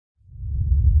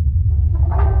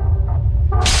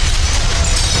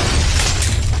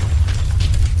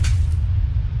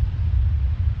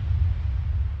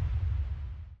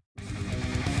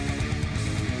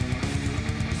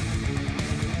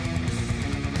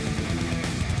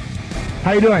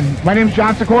How you doing? My name is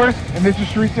John Sikoris, and this is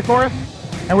Sheree Sikoris,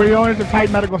 and we're the owners of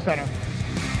Titan Medical Center.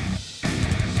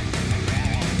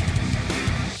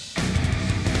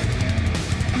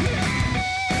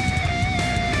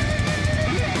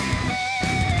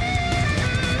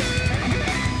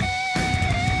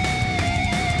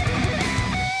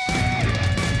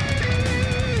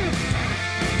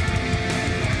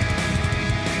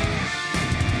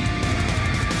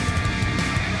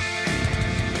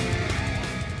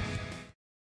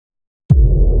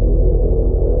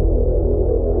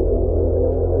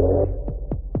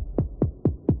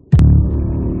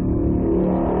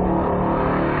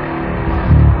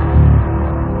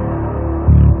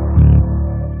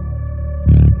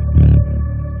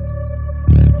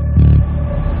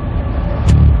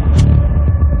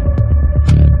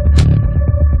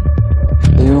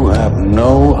 You have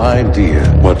no idea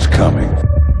what's coming.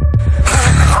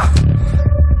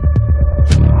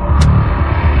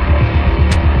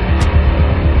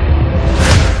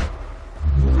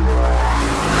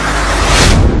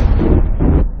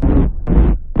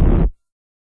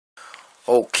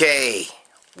 Okay,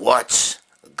 what's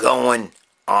going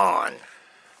on?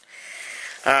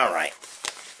 Alright,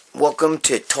 welcome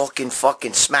to Talkin'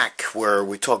 Fucking Smack, where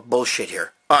we talk bullshit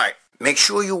here. Alright, make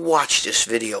sure you watch this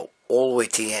video all the way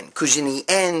to the end, because in the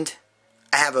end,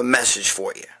 I have a message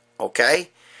for you, okay?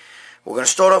 We're going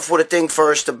to start off with a thing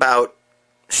first about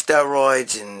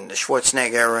steroids and the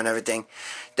Schwarzenegger era and everything.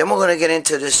 Then we're going to get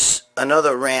into this,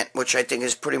 another rant, which I think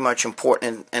is pretty much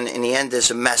important, and in the end there's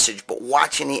a message. But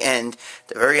watch in the end,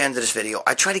 the very end of this video,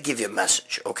 I try to give you a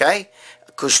message, okay?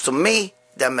 Because to me,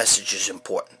 that message is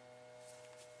important.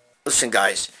 Listen,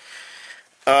 guys,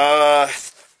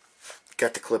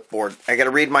 got the clipboard. I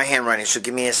gotta read my handwriting, so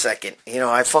give me a second. You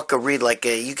know, I fucking read like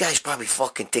a... You guys probably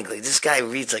fucking think like this guy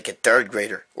reads like a third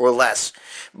grader or less.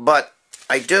 But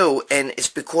I do, and it's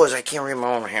because I can't read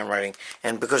my own handwriting,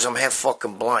 and because I'm half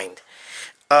fucking blind.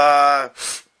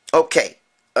 Okay.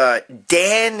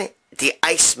 Dan the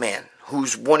Iceman,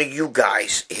 who's one of you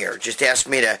guys here, just asked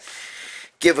me to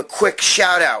give a quick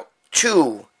shout out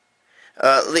to...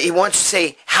 he wants to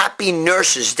say Happy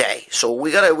Nurses Day. So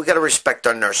we gotta respect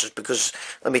our nurses, because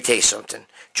let me tell you something.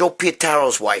 Joe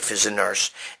Pietaro's wife is a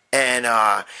nurse, and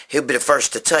he'll be the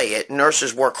first to tell you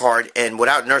nurses work hard, and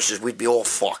without nurses we'd be all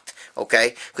fucked.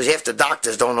 Okay, because half the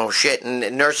doctors don't know shit, and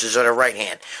the nurses are the right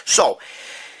hand. So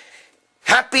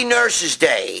Happy Nurses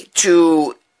Day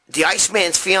to the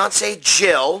Iceman's fiance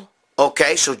Jill.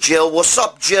 Okay, so Jill, what's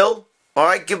up, Jill? All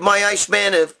right, give my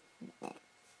Iceman a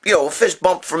fist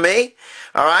bump for me,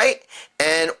 all right?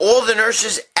 And all the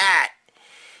nurses at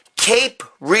Cape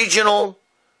Regional,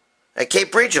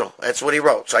 that's what he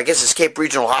wrote. So I guess it's Cape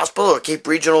Regional Hospital or Cape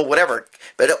Regional whatever.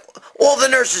 But all the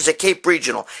nurses at Cape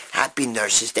Regional, Happy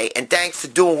Nurses Day. And thanks for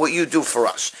doing what you do for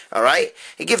us, all right?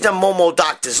 You give them Momo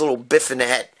doctors a little biff in the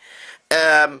head.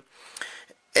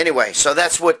 Anyway, so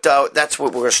that's what we're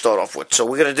going to start off with. So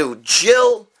we're going to do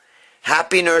Jill,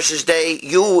 Happy Nurses Day,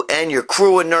 you and your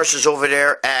crew of nurses over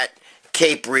there at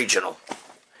Cape Regional.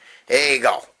 There you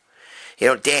go. You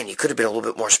know, Dan, you could have been a little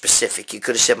bit more specific. You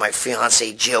could have said my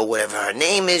fiancée Jill, whatever her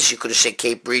name is. You could have said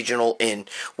Cape Regional in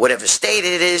whatever state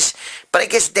it is. But I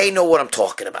guess they know what I'm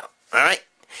talking about. All right?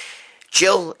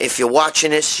 Jill, if you're watching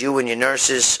this, you and your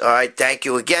nurses, all right, thank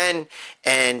you again.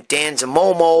 And Dan's a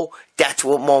Momo. That's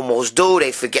what Momos do.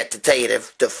 They forget to tell you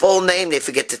the full name. They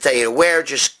forget to tell you to where.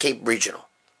 Just Cape Regional.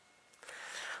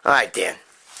 Alright, Dan.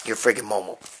 You're friggin'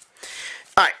 Momo.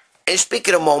 Alright, and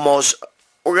speaking of Momos,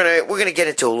 we're gonna get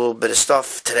into a little bit of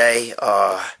stuff today.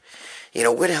 You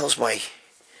know, where the hell's my...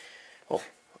 Oh,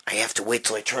 I have to wait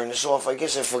till I turn this off. I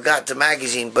guess I forgot the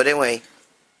magazine, but anyway.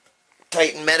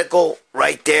 Titan Medical,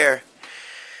 right there.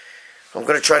 I'm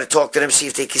gonna try to talk to them, see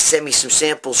if they can send me some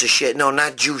samples of shit. No,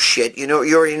 not juice shit. You know,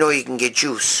 you already know you can get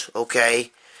juice,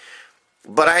 okay?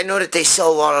 But I know that they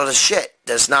sell a lot of the shit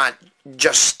that's not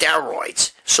just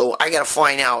steroids. So I gotta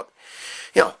find out,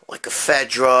 you know, like a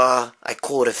I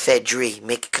call it a Fedri,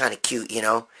 make it kind of cute, you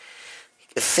know.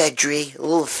 A Fedri, a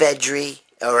little Fedri,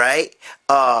 alright?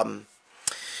 Oh,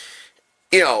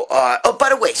 by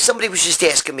the way, somebody was just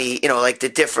asking me, you know, like the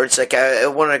difference, like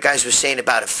one of the guys was saying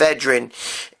about ephedrine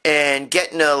and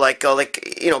getting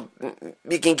you know,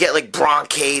 you can get like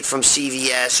Broncaid from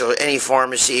CVS or any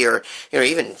pharmacy, or, you know,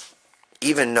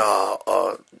 even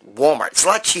Walmart. It's a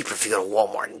lot cheaper if you go to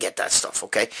Walmart and get that stuff,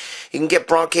 okay? You can get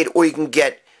Broncaid, or you can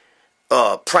get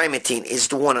Primatene is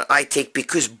the one that I take,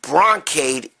 because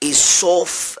Broncaid is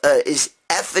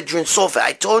ephedrine sulfate.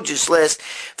 I told you this last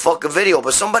fucking video,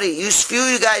 but few of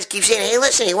you guys keep saying, hey,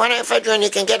 listen, you want ephedrine, you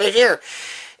can get it here.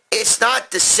 It's not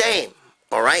the same,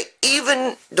 all right?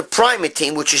 Even the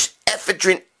Primatene, which is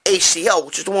ephedrine HCl,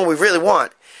 which is the one we really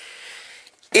want,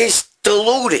 is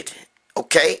diluted.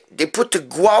 Okay? They put the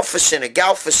guanfacine, or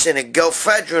galfacine, or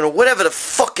galfedrin, or whatever the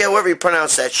fuck, however you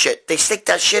pronounce that shit. They stick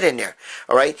that shit in there.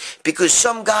 Alright? Because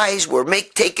some guys were buying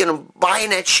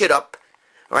that shit up.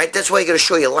 Alright? That's why you gotta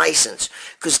show your license.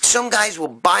 Because some guys were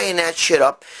buying that shit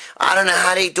up. I don't know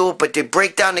how they do it, but they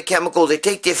break down the chemical, they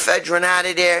take the ephedrine out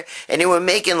of there, and they were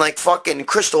making like fucking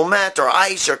crystal meth, or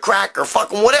ice, or crack, or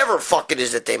fucking whatever the fuck it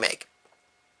is that they make.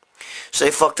 So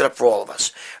they fucked it up for all of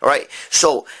us. Alright?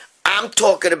 So, I'm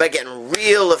talking about getting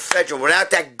real ephedrine without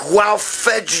that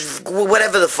guanfedrin,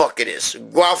 whatever the fuck it is.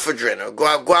 Guanfedrin or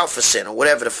guanfacine or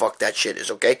whatever the fuck that shit is,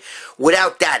 okay?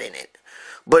 Without that in it.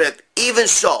 But even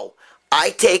so, I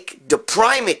take the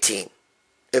primatine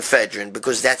ephedrine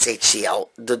because that's HCl.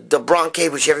 The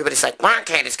Broncaid, which everybody's like,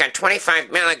 Broncaid, it's got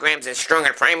 25 milligrams and stronger.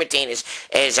 Primatine is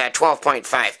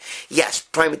 12.5. Yes,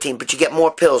 primatine, but you get more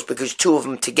pills because two of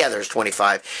them together is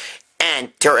 25.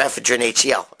 And terephedrine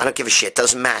HCl. I don't give a shit.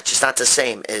 Doesn't match. It's not the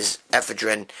same as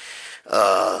ephedrine.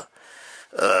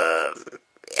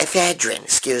 Ephedrine,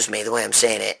 excuse me, the way I'm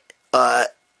saying it.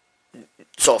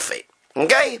 Sulfate.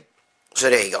 Okay? So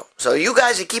there you go. So you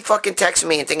guys that keep fucking texting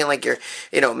me and thinking like you're,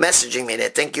 messaging me,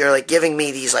 that think you're like giving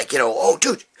me these like, oh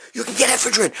dude, you can get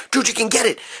ephedrine. Dude, you can get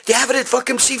it. They have it at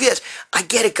fucking CVS. I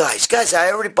get it, guys. Guys,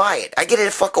 I already buy it. I get it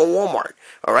at fucking Walmart.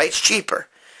 Alright? It's cheaper.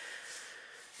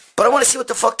 But I want to see what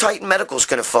the fuck Titan Medical's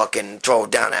going to fucking throw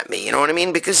down at me, you know what I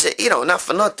mean? Because, not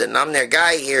for nothing. I'm their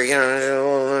guy here,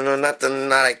 not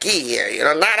a key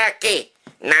here, not a key.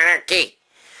 Not a key.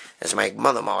 As my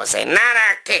mother-in-law would say, not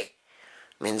a key.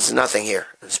 Means nothing here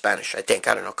in Spanish, I think.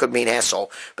 I don't know. Could mean asshole,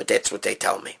 but that's what they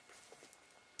tell me.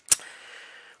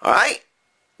 Alright?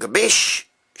 Gabish.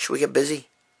 Should we get busy?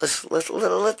 Let's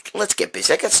get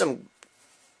busy. I got some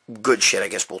good shit I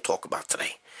guess we'll talk about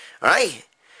today. Alright?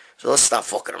 So let's stop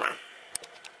fucking around.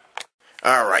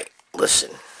 Alright,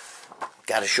 listen.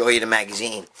 Gotta show you the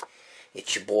magazine.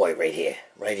 It's your boy right here.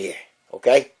 Right here.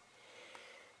 Okay?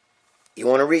 You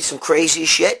wanna read some crazy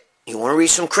shit? You wanna read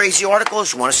some crazy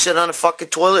articles? You wanna sit on a fucking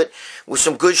toilet with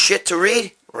some good shit to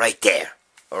read? Right there.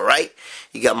 Alright?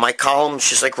 You got my columns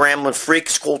just like Ramblin Freak.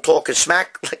 It's called Talkin'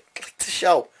 Smack. Like the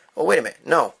show. Oh, wait a minute.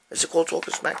 No. Is it called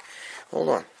Talkin' Smack? Hold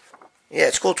on. Yeah,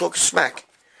 it's called Talkin' Smack.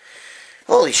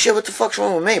 Holy shit, what the fuck's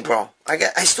wrong with me, bro?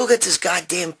 I still got this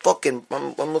goddamn fucking...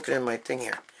 I'm looking at my thing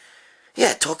here.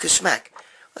 Yeah, Talkin' Smack.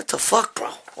 What the fuck, bro?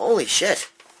 Holy shit.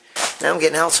 Now I'm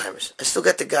getting Alzheimer's. I still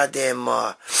got the goddamn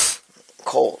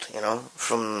cold,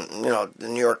 from, the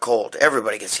New York cold.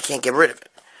 Everybody gets it. You can't get rid of it.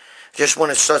 Just when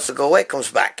it starts to go away, it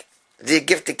comes back. The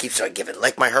gift that keeps on giving,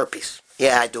 like my herpes.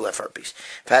 Yeah, I do have herpes.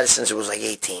 I've had it since it was like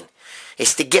 18.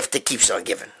 It's the gift that keeps on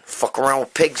giving. Fuck around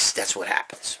with pigs, that's what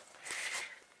happens.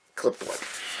 Clipboard.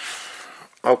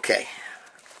 Okay.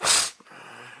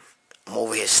 I'm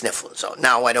over here sniffling. So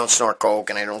now I don't snort coke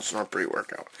and I don't snort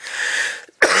pre-workout.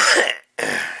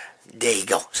 There you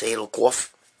go. Say a little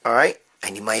cough. Alright? I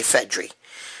need my ephedrine.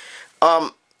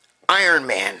 Iron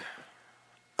Man.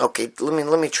 Okay,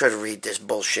 let me try to read this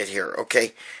bullshit here,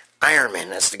 okay? Iron Man,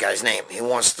 that's the guy's name. He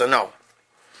wants to know.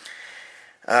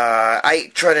 I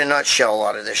try to nutshell a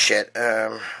lot of this shit.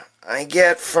 I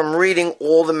get from reading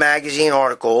all the magazine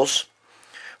articles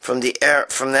from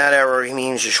that era. He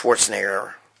means the Schwarzenegger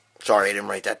era. Sorry, I didn't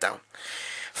write that down.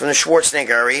 From the Schwarzenegger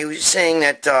era, he was saying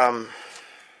that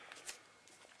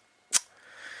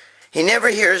he never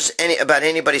hears about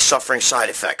anybody suffering side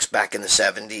effects back in the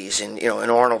 70s and in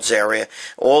Arnold's area.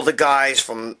 All the guys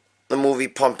from the movie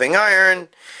Pumping Iron.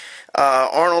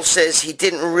 Arnold says he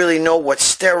didn't really know what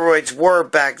steroids were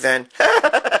back then.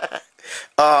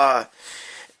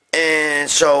 And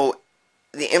so,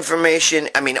 the information,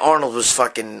 Arnold was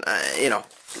fucking,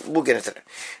 we'll get into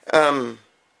that.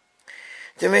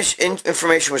 The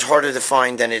information was harder to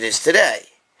find than it is today.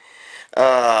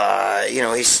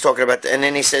 He's talking about, and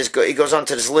then he goes on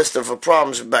to this list of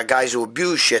problems about guys who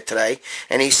abuse shit today,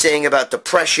 and he's saying about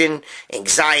depression,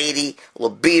 anxiety,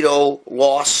 libido,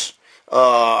 loss,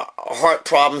 heart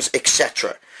problems,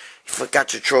 etc. You forgot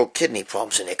to throw kidney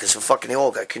problems in there, because they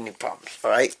all got kidney problems,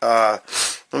 alright?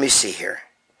 Let me see here.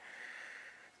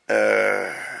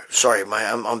 Sorry,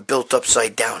 I'm built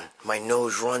upside down. My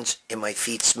nose runs and my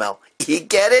feet smell. You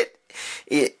get it?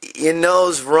 Your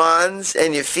nose runs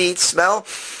and your feet smell?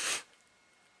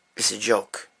 It's a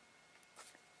joke.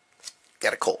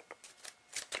 Got a cold.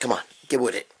 Come on, get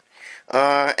with it.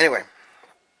 Anyway.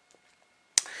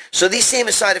 So these same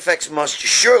side effects must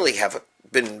surely have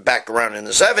been back around in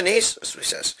the 70s, that's what he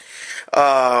says.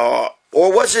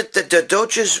 Or was it that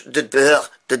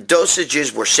the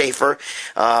dosages were safer?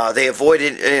 They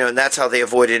avoided, and that's how they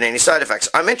avoided any side effects.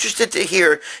 I'm interested to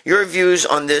hear your views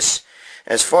on this.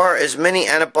 As far as many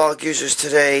anabolic users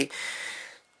today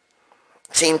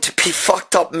seem to be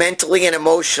fucked up mentally and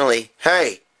emotionally.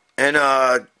 Hey, and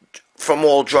from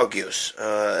all drug use,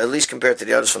 at least compared to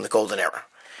the others from the Golden Era.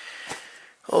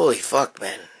 Holy fuck,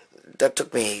 man. That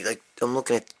took me, like, I'm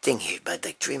looking at the thing here, but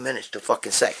like 3 minutes to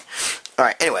fucking say.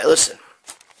 Alright, anyway, listen.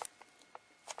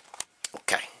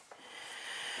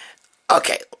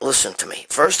 Okay, listen to me.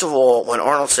 First of all, when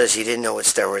Arnold says he didn't know what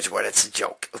steroids were, that's a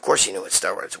joke. Of course he knew what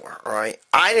steroids were, alright?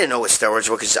 I didn't know what steroids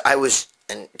were because I was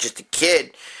just a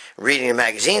kid reading the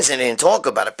magazines and they didn't talk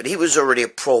about it, but he was already a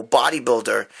pro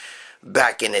bodybuilder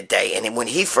back in the day. And when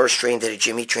he first trained at a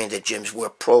gym, he trained at gyms where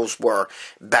pros were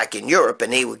back in Europe,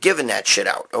 and they were giving that shit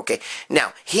out, okay?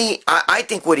 Now, I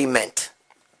think what he meant,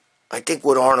 I think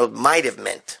what Arnold might have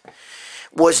meant,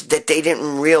 was that they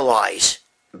didn't realize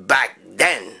back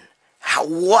then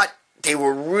what they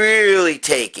were really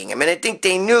taking. I mean, I think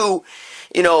they knew,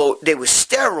 they were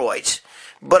steroids,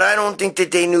 but I don't think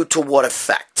that they knew to what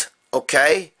effect,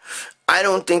 okay? I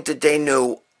don't think that they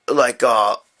knew, like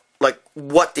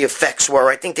what the effects were.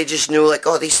 I think they just knew, like,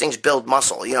 oh, these things build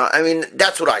muscle, I mean,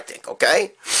 that's what I think,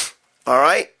 okay?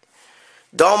 Alright?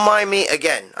 Don't mind me,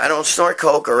 again, I don't snort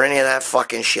coke or any of that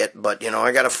fucking shit, but,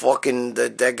 I got a fucking,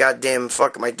 that goddamn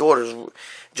fucking, my daughter's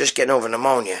just getting over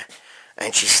pneumonia,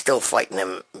 and she's still fighting,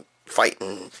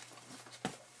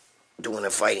 doing the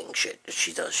fighting shit.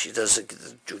 She does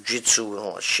the jiu-jitsu and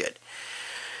all that shit.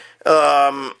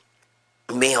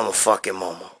 Me, I'm a fucking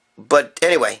momo. But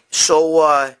anyway, so,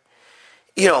 I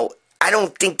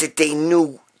don't think that they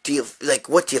knew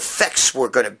what the effects were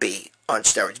going to be on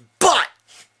steroids. But,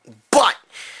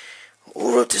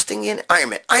 who wrote this thing in? Iron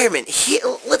Man,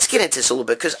 let's get into this a little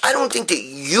bit, because I don't think that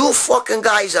you fucking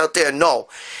guys out there know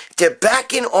that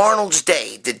back in Arnold's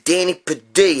day, the Danny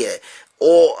Padilla,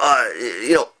 or,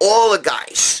 all the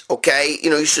guys, okay,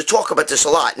 used to talk about this a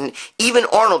lot. And even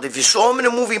Arnold, if you saw him in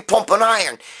the movie Pumping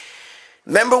Iron,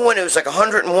 remember when it was like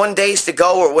 101 days to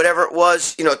go or whatever it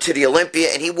was, to the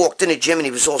Olympia, and he walked in the gym and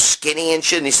he was all skinny and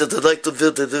shit, and he said, I'd like to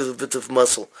build a bit of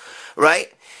muscle,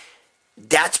 right?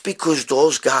 That's because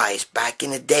those guys back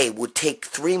in the day would take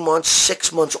 3 months,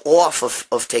 6 months off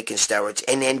of taking steroids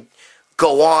and then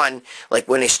go on, like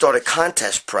when they started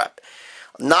contest prep.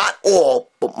 Not all,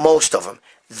 but most of them.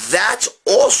 That's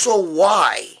also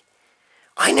why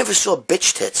I never saw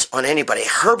bitch tits on anybody.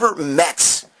 Herbert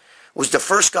Metz was the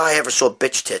first guy I ever saw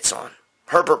bitch tits on.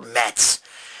 Herbert Metz.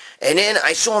 And then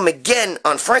I saw him again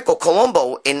on Franco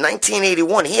Colombo in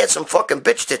 1981. He had some fucking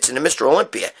bitch tits in the Mr.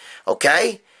 Olympia.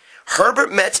 Okay?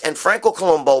 Herbert Metz and Franco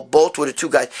Colombo, both were the two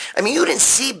guys. I mean, you didn't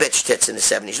see bitch tits in the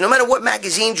 70s. No matter what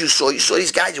magazines you saw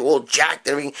these guys who were all jacked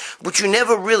and everything, but you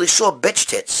never really saw bitch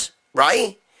tits,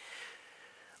 right?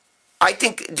 I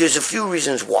think there's a few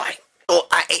reasons why. Oh,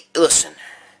 listen,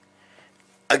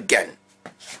 again,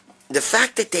 the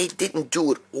fact that they didn't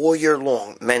do it all year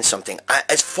long meant something.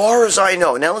 As far as I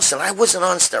know, now listen, I wasn't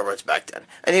on steroids back then,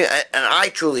 and I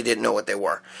truly didn't know what they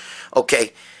were,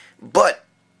 okay? But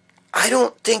I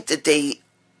don't think that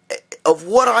of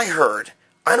what I heard,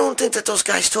 I don't think that those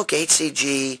guys took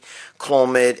HCG,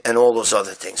 Clomid, and all those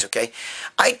other things, okay?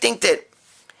 I think that,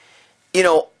 I'm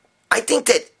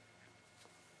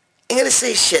going to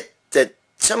say shit that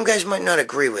some guys might not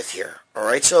agree with here,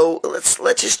 alright? So,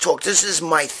 let's just talk. This is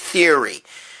my theory.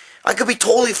 I could be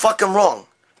totally fucking wrong.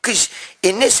 Because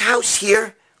in this house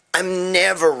here, I'm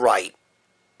never right.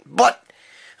 But,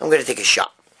 I'm going to take a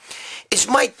shot. It's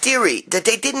my theory that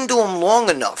they didn't do them long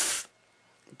enough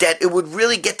that it would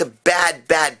really get the bad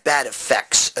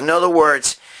effects. In other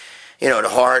words, the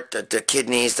heart, the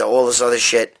kidneys, all this other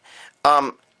shit.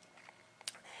 I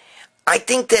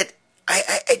think that,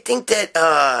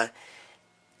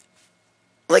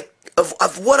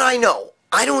 of what I know,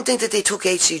 I don't think that they took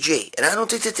HCG, and I don't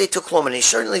think that they took Clomid. They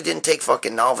certainly didn't take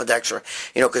fucking Nolvadex, or,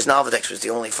 because Nolvadex was the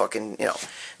only fucking,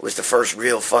 was the first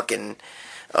real fucking,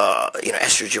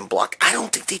 estrogen block. I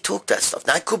don't think they took that stuff.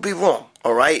 Now, I could be wrong,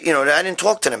 all right? I didn't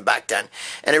talk to them back then.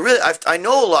 And I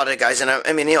know a lot of the guys, and I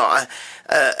didn't know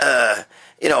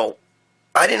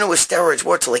what steroids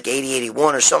were till like 80,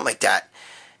 81 or something like that.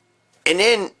 And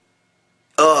then,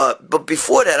 but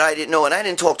before that, I didn't know, and I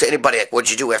didn't talk to anybody like,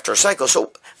 what'd you do after a cycle?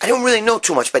 So, I don't really know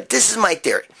too much, but this is my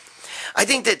theory. I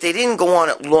think that they didn't go on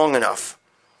it long enough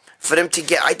for them to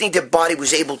get, I think their body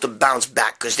was able to bounce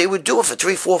back, because they would do it for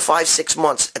 3, 4, 5, 6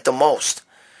 months at the most,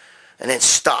 and then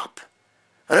stop.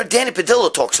 I know Danny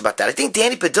Padilla talks about that. I think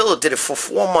Danny Padilla did it for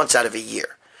 4 months out of a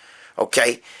year,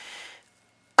 okay?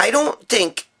 I don't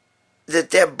think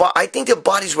that I think their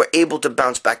bodies were able to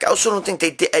bounce back. I also don't think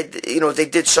they did, they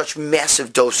did such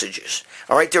massive dosages.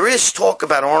 All right, there is talk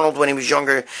about Arnold when he was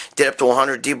younger, did up to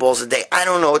 100 D-balls a day. I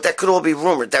don't know. That could all be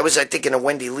rumored. That was, I think, in a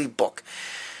Wendy Lee book.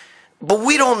 But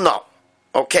we don't know,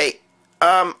 okay?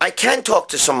 I can talk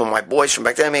to some of my boys from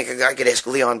back then. I mean, I could ask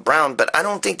Leon Brown, but I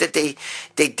don't think that they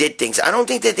did things. I don't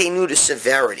think that they knew the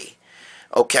severity,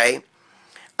 okay?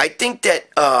 I think that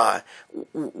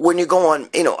when you go on,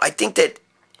 I think that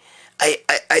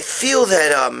I feel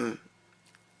that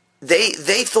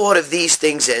they thought of these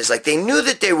things as, like, they knew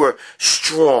that they were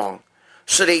strong,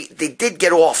 so they did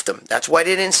get off them. That's why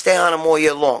they didn't stay on them all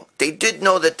year long. They did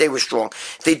know that they were strong.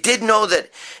 They did know that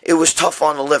it was tough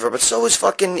on the liver, but so was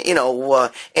fucking,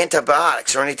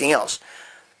 antibiotics or anything else.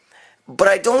 But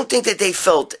I don't think that they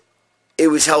felt it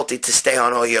was healthy to stay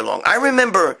on all year long. I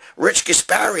remember Rich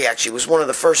Gaspari actually was one of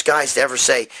the first guys to ever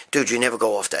say, dude, you never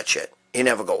go off that shit. You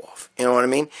never go off. You know what I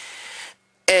mean?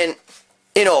 And,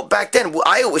 back then,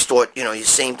 I always thought, the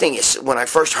same thing. When I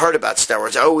first heard about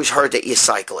steroids, I always heard that you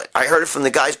cycle it. I heard it from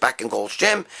the guys back in Gold's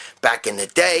Gym, back in the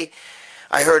day.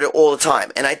 I heard it all the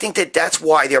time. And I think that that's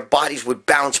why their bodies would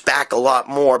bounce back a lot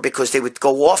more, because they would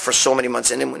go off for so many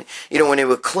months. And then when they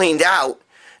were cleaned out,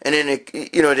 and then,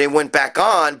 they went back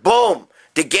on, boom,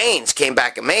 the gains came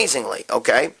back amazingly,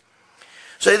 okay?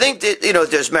 So I think that,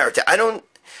 there's merit to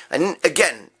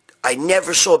it. I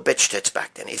never saw bitch tits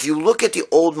back then. If you look at the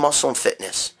old Muscle and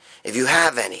Fitness, if you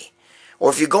have any,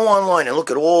 or if you go online and look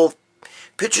at all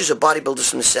pictures of bodybuilders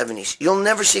from the 70s, you'll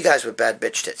never see guys with bad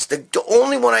bitch tits. The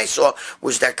only one I saw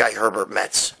was that guy Herbert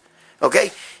Metz. Okay?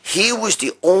 He was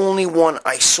the only one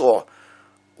I saw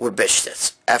with bitch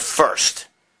tits at first.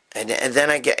 And then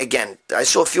I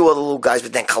saw a few other little guys,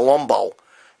 but then Columbo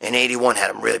in 81 had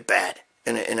him really bad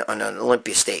on an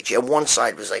Olympia stage. Yeah, one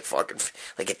side was like fucking,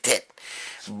 like a tit.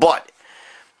 But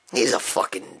he's a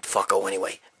fucking fucko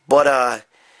anyway. But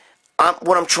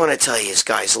what I'm trying to tell you is,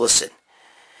 guys, listen.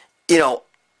 To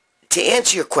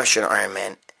answer your question, Iron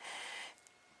Man,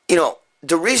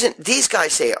 the reason these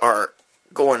guys say are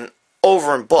going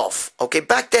over and buff, okay,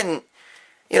 back then,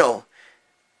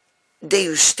 they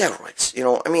used steroids,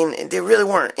 I mean, they really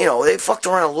weren't, they fucked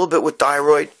around a little bit with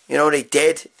thyroid, they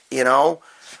did, there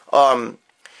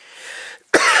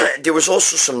was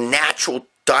also some natural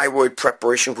thyroid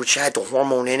preparation which had the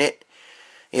hormone in it,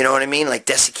 you know what I mean, like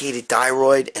desiccated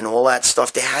thyroid and all that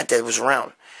stuff. They had that, was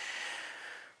around.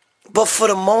 But for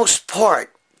the most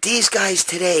part, these guys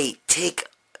today take,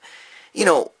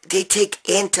 they take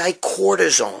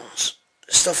anti-cortisones,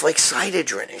 stuff like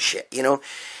Cytodrin and shit,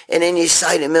 and then your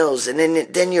Cytomils, and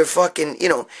then you're fucking,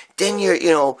 then you're,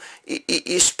 your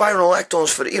spironolactones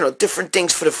for the, different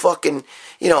things for the fucking,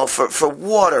 for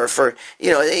water, for,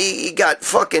 you got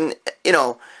fucking, you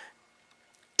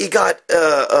got,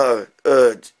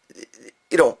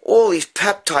 all these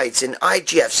peptides and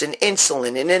IGFs and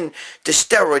insulin, and then the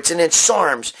steroids, and then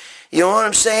SARMs, you know what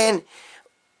I'm saying?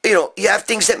 You have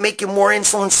things that make you more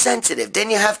insulin sensitive.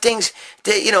 Then you have things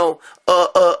that,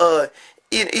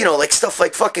 like stuff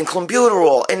like fucking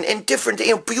clenbuterol and different,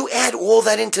 but you add all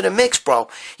that into the mix, bro.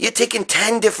 You're taking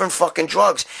 10 different fucking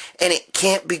drugs, and it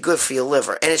can't be good for your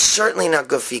liver, and it's certainly not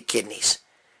good for your kidneys.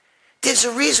 There's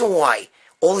a reason why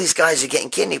all these guys are getting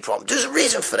kidney problems. There's a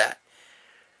reason for that.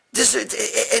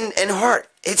 And heart.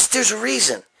 There's a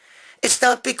reason. It's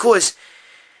not because,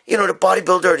 the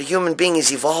bodybuilder or the human being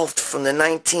has evolved from the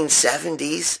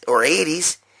 1970s or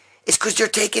 80s. It's because they're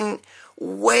taking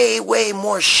way, way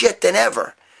more shit than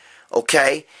ever.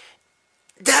 Okay?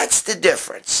 That's the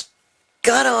difference.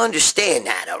 Gotta understand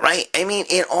that, alright? I mean,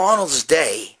 in Arnold's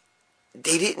day,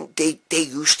 they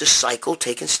used to cycle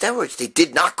taking steroids. They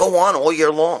did not go on all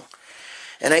year long.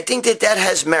 And I think that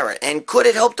has merit. And could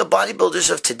it help the bodybuilders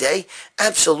of today?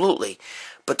 Absolutely.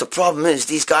 But the problem is,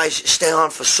 these guys stay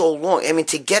on for so long. I mean,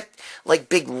 to get, like,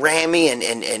 Big Ramy and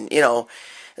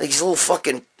these little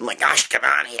fucking, like,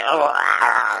 Ashkenani,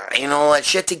 that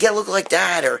shit, to look like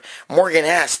that, or Morgan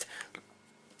Ast,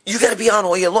 you got to be on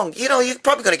all year long. You're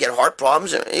probably going to get heart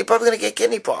problems, and you're probably going to get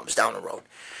kidney problems down the road.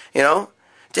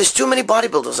 There's too many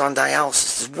bodybuilders on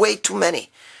dialysis. There's way too many.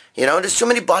 There's too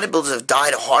many bodybuilders that have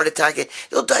died of heart attack.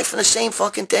 They'll die from the same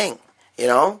fucking thing,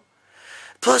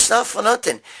 Plus, not for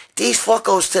nothing, these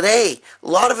fuckos today, a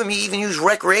lot of them even use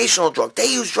recreational drugs. They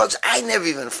use drugs I never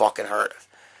even fucking heard of.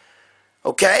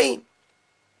 Okay?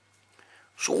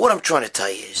 So what I'm trying to tell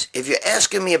you is, if you're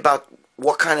asking me about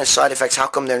what kind of side effects, how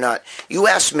come they're not, you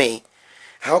ask me,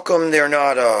 how come they're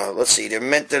not, let's see, they're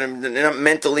not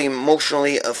mentally,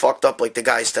 emotionally fucked up like the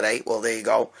guys today. Well, there you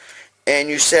go. And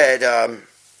you said,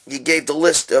 you gave the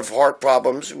list of heart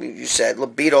problems. You said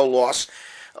libido loss,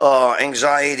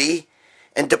 anxiety,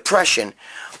 and depression,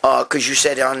 because you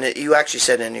said you actually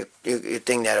said in your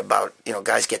thing that about,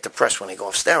 guys get depressed when they go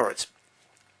off steroids.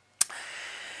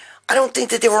 I don't think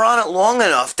that they were on it long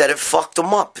enough that it fucked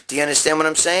them up. Do you understand what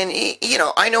I'm saying?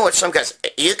 I know what some guys,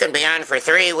 you can be on for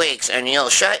 3 weeks and you'll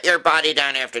shut your body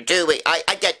down after 2 weeks.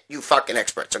 I get you fucking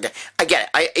experts, okay? I get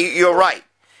it. You're right.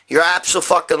 You're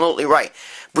absolutely right.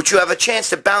 But you have a chance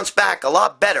to bounce back a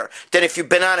lot better than if you've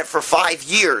been on it for 5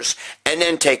 years and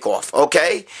then take off,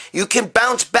 okay? You can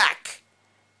bounce back.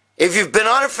 If you've been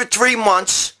on it for 3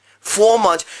 months, 4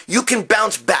 months, you can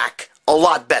bounce back a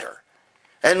lot better.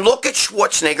 And look at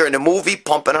Schwarzenegger in the movie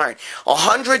Pumping Iron.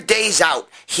 100 days out,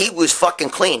 he was fucking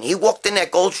clean. He walked in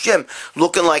that Gold's Gym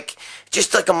looking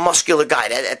just like a muscular guy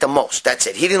at the most. That's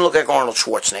it. He didn't look like Arnold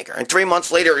Schwarzenegger. And 3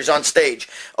 months later, he's on stage.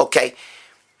 Okay.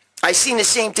 I seen the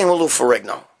same thing with Lou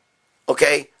Ferrigno.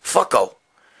 Okay? Fucko.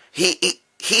 He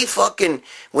fucking,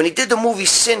 when he did the movie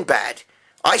Sinbad,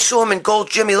 I saw him in Gold's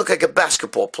Gym. He looked like a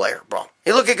basketball player, bro.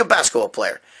 He looked like a basketball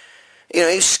player. He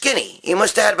was skinny. He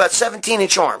must have had about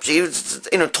 17-inch arms. He was,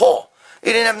 tall.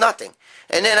 He didn't have nothing.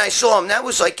 And then I saw him, that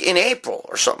was like in April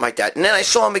or something like that. And then I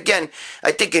saw him again,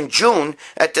 I think in June,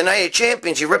 at the Night of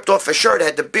Champions. He ripped off his shirt,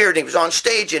 had the beard, and he was on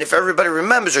stage. And if everybody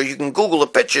remembers, or you can Google the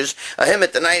pictures of him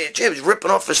at the Night of Champions,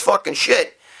 ripping off his fucking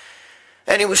shit.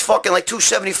 And he was fucking like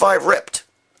 275 ripped.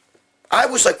 I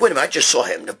was like, wait a minute, I just saw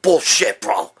him. The bullshit,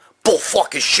 bro. Bull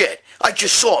fucking shit. I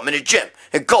just saw him in the gym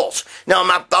at Gold's. Now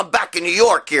I'm back in New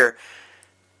York here.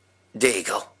 There you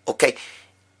go. Okay.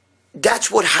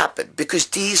 That's what happened, because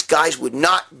these guys would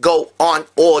not go on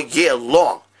all year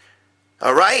long.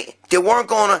 All right? They weren't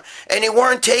going to, and they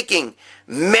weren't taking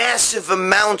massive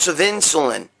amounts of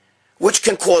insulin, which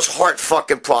can cause heart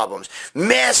fucking problems.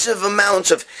 Massive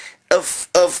amounts of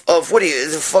what are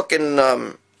you, the fucking,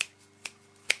 come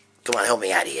on, help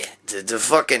me out of here. The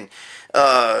fucking,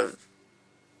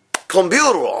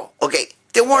 clenbuterol. Okay.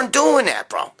 They weren't doing that,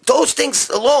 bro. Those things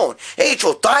alone. Hey,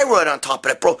 throw thyroid on top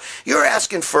of that, bro. You're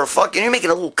asking for a fucking, you're making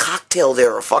a little cocktail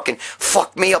there or fucking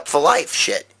fuck me up for life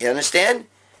shit. You understand?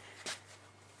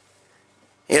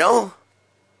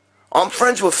 I'm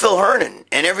friends with Phil Hernan.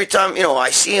 And every time, I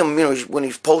see him, when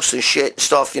he's posting shit and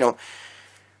stuff, and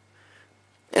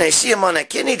I see him on that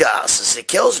kidney dialysis, it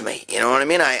kills me. You know what I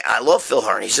mean? I love Phil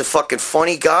Hernan. He's a fucking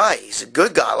funny guy. He's a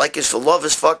good guy. I love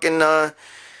his fucking,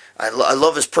 I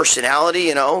love his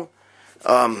personality,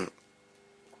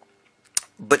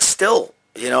 but still,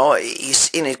 he's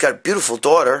got a beautiful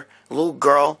daughter, a little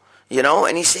girl,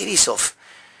 and he said to himself,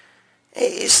 hey,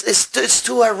 it's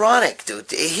too ironic,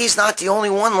 dude. He's not the only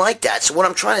one like that. So what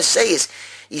I'm trying to say is,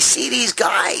 you see these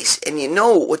guys, and you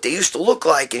know what they used to look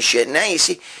like and shit, and now you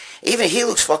see, even he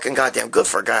looks fucking goddamn good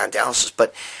for a guy on dialysis,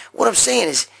 but what I'm saying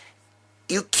is,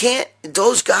 you can't,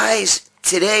 those guys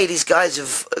today, these guys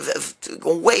have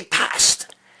gone way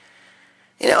past.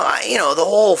 The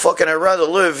whole fucking, I'd rather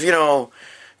live,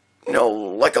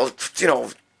 like a,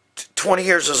 20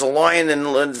 years as a lion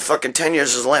than fucking 10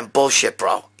 years as a lamb. Bullshit,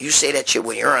 bro. You say that shit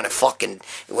when you're on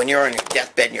your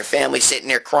deathbed and your family sitting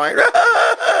there crying,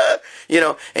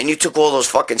 and you took all those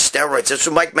fucking steroids. That's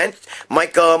what Mike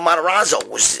Matarazzo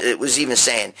was even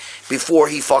saying before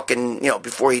he fucking,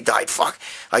 before he died. Fuck,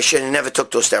 I should have never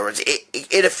took those steroids.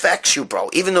 It affects you, bro.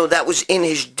 Even though that was in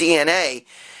his DNA,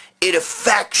 it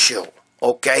affects you.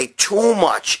 Okay, too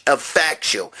much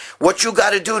affects you. What you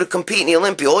got to do to compete in the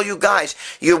Olympia, all you guys,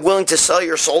 you're willing to sell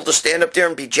your soul to stand up there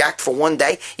and be jacked for one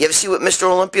day? You ever see what Mr.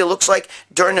 Olympia looks like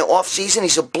during the off season?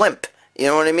 He's a blimp. You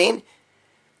know what I mean?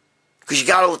 Because you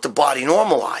got to let the body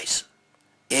normalize.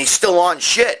 And he's still on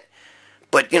shit.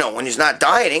 But, when he's not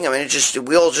dieting, I mean,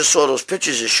 we all just saw those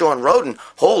pictures of Sean Roden.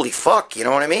 Holy fuck, you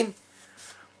know what I mean?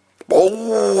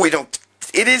 Oh,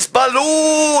 it is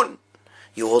balloon.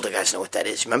 You older guys know what that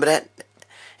is. Remember that?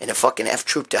 And the fucking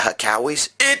F-Troop to Cowies.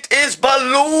 It is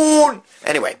balloon!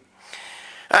 Anyway.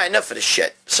 Alright, enough of this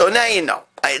shit. So now you know.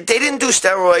 They didn't do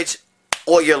steroids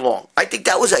all year long. I think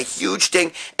that was a huge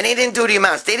thing. And they didn't do the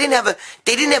amounts. They didn't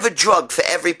have a drug for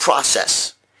every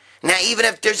process. Now, even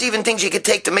if there's even things you could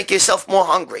take to make yourself more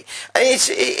hungry. I mean,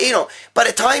 by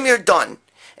the time you're done,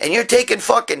 and you're taking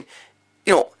fucking,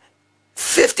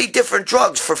 50 different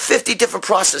drugs for 50 different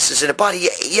processes in the body,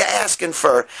 you're asking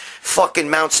for fucking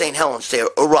Mount St. Helens to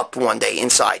erupt one day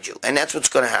inside you. And that's what's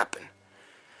going to happen.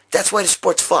 That's why the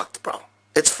sport's fucked, bro.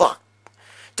 It's fucked.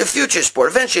 The future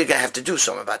sport, eventually you're going to have to do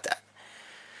something about that.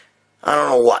 I don't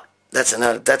know what. That's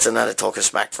another talking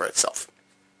smack for itself.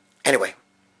 Anyway.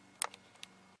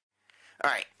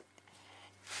 Alright.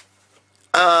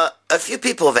 A few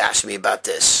people have asked me about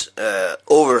this.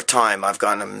 Over time, I've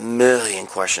gotten a million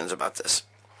questions about this.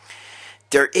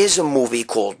 There is a movie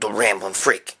called The Ramblin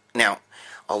Freak. Now,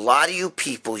 a lot of you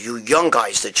people, you young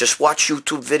guys that just watch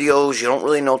YouTube videos, you don't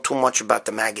really know too much about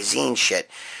the magazine shit.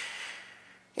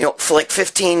 You know, for like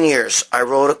 15 years, I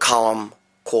wrote a column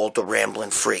called The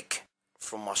Ramblin Freak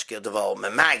from Muscular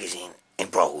Development Magazine. And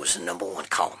bro, it was the #1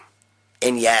 column.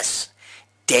 And yes,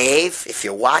 Dave, if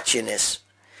you're watching this,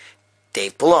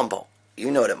 Dave Palumbo,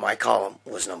 you know that my column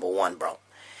was #1, bro.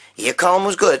 Your column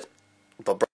was good,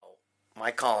 but bro,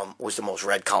 my column was the most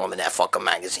read column in that fucking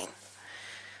magazine.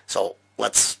 So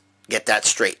let's get that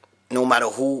straight. No matter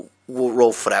who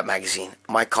wrote for that magazine,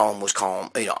 my column was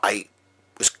I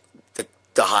was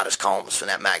the hottest columns for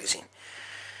that magazine.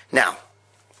 Now,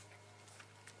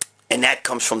 and that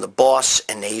comes from the boss,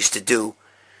 and they used to do,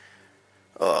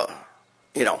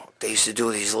 they used to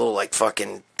do these little like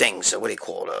fucking things. What do you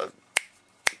call it?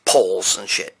 Polls and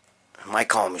shit. My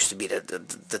column used to be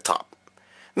the top.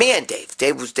 Me and Dave.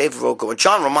 Dave wrote good.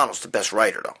 John Romano's the best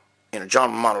writer, though. You know,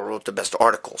 John Romano wrote the best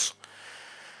articles.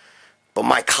 But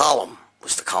my column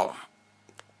was the column.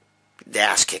 The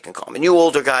ass-kicking column. And you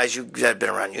older guys, you that have been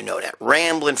around, you know that.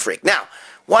 Ramblin Freak. Now,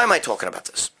 why am I talking about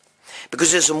this?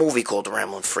 Because there's a movie called The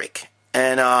Ramblin Freak.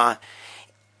 And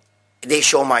they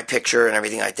show my picture and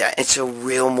everything like that. It's a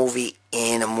real movie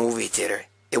in a movie theater.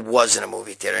 It was in a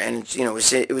movie theater. And, you know,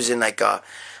 it was in like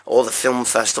all the film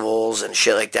festivals and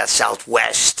shit like that.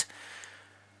 Southwest.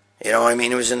 You know what I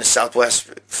mean? It was in the Southwest.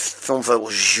 Film festival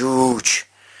was huge.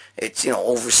 It's, you know,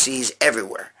 overseas,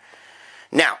 everywhere.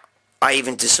 Now, I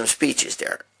even did some speeches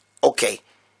there. Okay.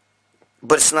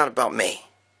 But it's not about me.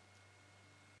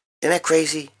 Isn't that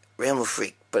crazy? Ramblin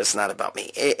Freak. But it's not about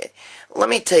me. Let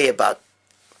me tell you about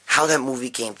how that movie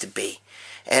came to be.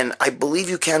 And I believe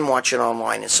you can watch it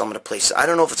online in some of the places. I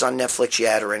don't know if it's on Netflix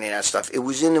yet or any of that stuff. It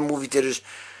was in the movie theaters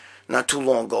not too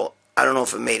long ago. I don't know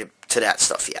if it made it to that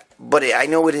stuff yet. But I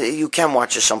know you can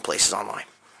watch it some places online.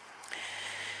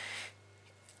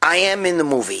 I am in the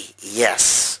movie,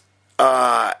 yes.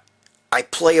 I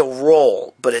play a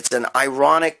role, but it's an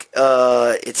ironic,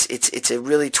 it's a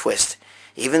really twist.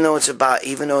 Even though it's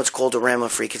called The Ramblin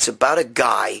Freak, it's about a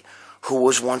guy who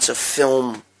was once a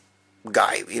film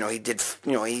guy. You know,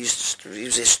 he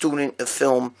was a student of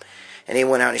film, and he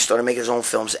went out and he started making his own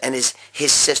films. And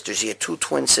his sisters, he had 2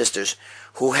 twin sisters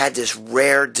who had this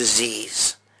rare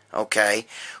disease, okay,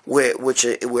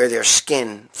 where their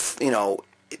skin, you know,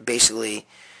 basically,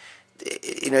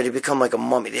 you know, they become like a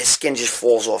mummy. Their skin just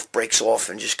falls off, breaks off,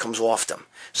 and just comes off them.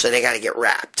 So they got to get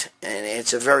wrapped, and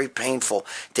it's a very painful.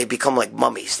 They become like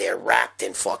mummies. They're wrapped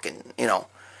in fucking, you know,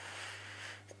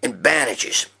 in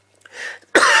bandages.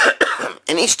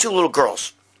 And these 2 little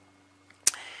girls,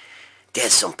 they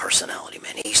had some personality,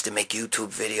 man. They used to make YouTube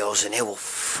videos, and they were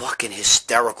fucking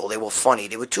hysterical. They were funny.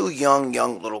 They were 2 young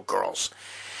little girls.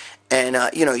 And,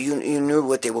 you know, you knew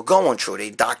what they were going through. They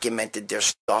documented their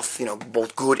stuff, you know,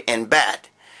 both good and bad.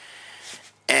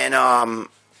 And, I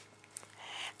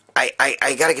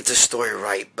gotta get the story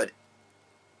right, but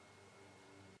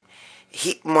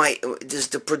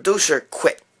the producer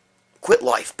quit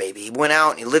life, baby. He went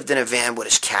out and he lived in a van with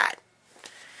his cat.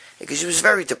 Because he was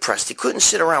very depressed. He couldn't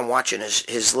sit around watching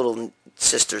his little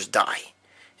sisters die.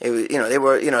 You know, they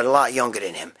were, you know, a lot younger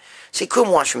than him. So he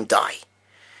couldn't watch them die.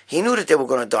 He knew that they were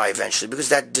going to die eventually because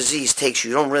that disease takes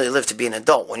you. You don't really live to be an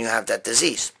adult when you have that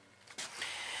disease.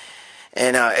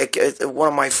 And one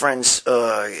of my friends,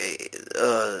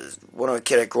 one of the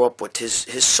kid I grew up with,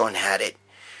 his son had it.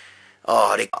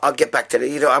 I'll get back to that.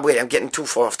 You know, wait, I'm getting too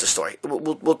far off the story.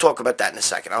 We'll talk about that in a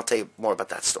second. I'll tell you more about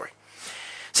that story.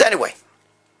 So anyway,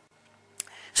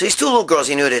 so these 2 little girls,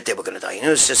 he knew that they were going to die. He knew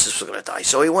his sisters were going to die.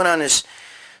 So he went on this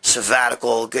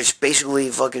sabbatical, just basically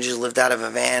fucking just lived out of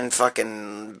a van,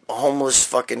 fucking homeless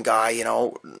fucking guy, you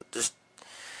know, just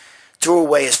threw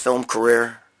away his film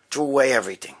career, threw away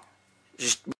everything,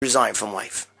 just resigned from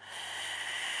life.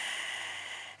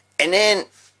 And then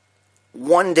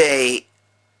one day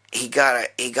he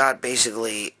got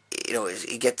basically, you know,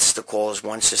 he gets the call his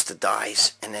one sister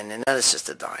dies, and then another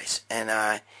sister dies,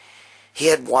 and he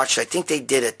had watched, I think they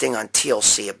did a thing on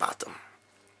TLC about them.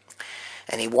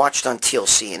 And he watched on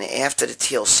TLC, and after the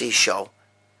TLC show,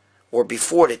 or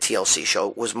before the TLC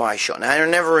show, was my show. Now, I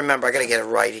never remember, I gotta get it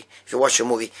right, if you watch the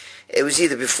movie, it was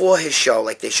either before his show,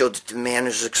 like they showed the man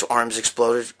whose arms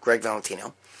exploded, Gregg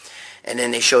Valentino, and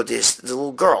then they showed the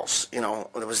little girls, you know,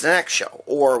 it was the next show,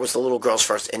 or it was the little girls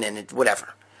first, and then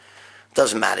whatever.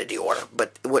 Doesn't matter the order,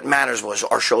 but what matters was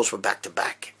our shows were back to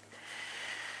back.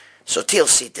 So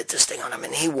TLC did this thing on him,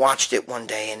 and he watched it one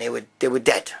day, and they were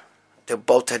dead. They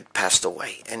both had passed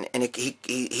away, and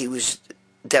he was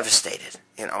devastated.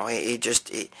 You know,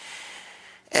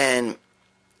 and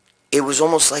it was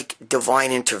almost like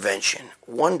divine intervention.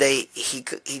 One day he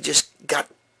just got,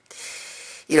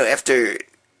 after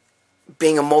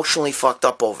being emotionally fucked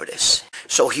up over this.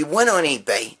 So he went on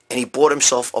eBay and he bought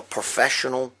himself a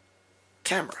professional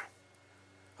camera.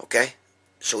 Okay?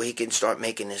 So he can start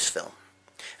making this film.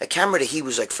 A camera that he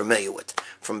was like familiar with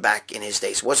from back in his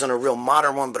days. It wasn't a real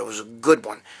modern one, but it was a good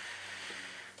one.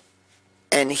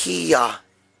 And he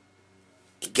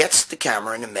gets the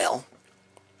camera in the mail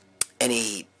and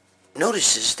he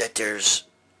notices that there's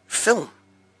film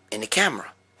in the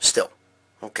camera still.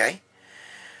 Okay?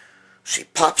 So he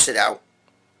pops it out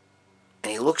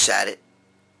and he looks at it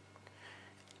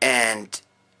and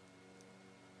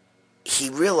he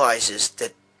realizes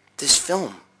that this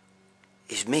film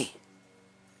is me,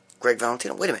 Gregg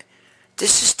Valentino. Wait a minute.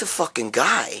 This is the fucking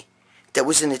guy that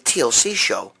was in the TLC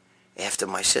show after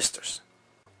my sisters.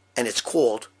 And it's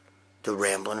called The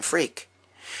Ramblin Freak.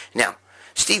 Now,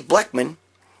 Steve Bleckman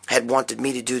had wanted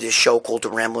me to do this show called The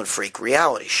Ramblin Freak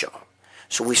reality show.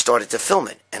 So we started to film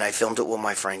it, and I filmed it with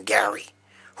my friend Gary,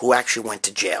 who actually went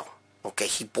to jail. Okay,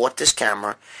 he bought this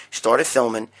camera, started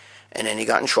filming, and then he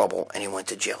got in trouble, and he went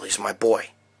to jail. He's my boy.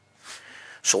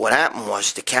 So what happened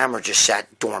was the camera just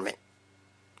sat dormant.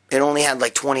 It only had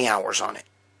like 20 hours on it.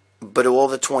 But all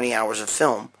the 20 hours of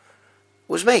film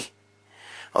was me.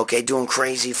 Okay, doing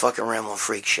crazy fucking Ramblin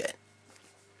Freak shit.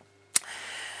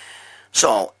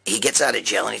 So he gets out of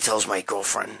jail and he tells my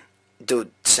girlfriend,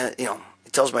 dude,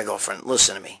 he tells my girlfriend,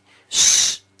 listen to me,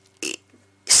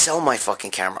 sell my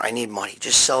fucking camera. I need money.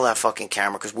 Just sell that fucking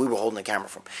camera, because we were holding the camera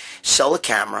from. Sell the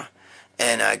camera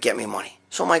and get me money.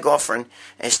 So my girlfriend,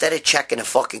 instead of checking the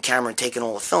fucking camera and taking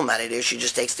all the film out of there, she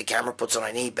just takes the camera, puts it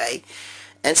on eBay,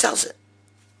 and sells it.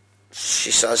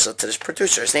 She sells it to this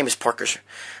producer. His name is Parker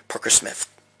Smith.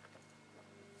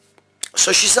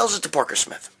 So she sells it to Parker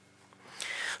Smith.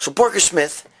 So Parker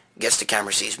Smith gets the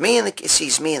camera, sees me in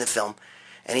the film,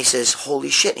 and he says, holy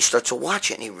shit, and he starts to watch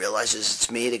it, and he realizes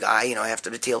it's me, the guy, after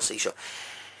the TLC show.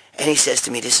 And he says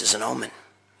to me, this is an omen.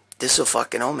 This is a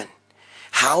fucking omen.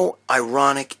 How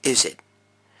ironic is it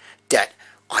that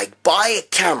I buy a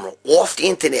camera off the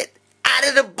internet, out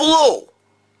of the blue,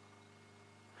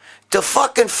 to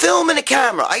fucking film in a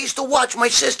camera? I used to watch my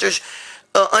sisters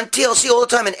on TLC all the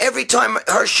time, and every time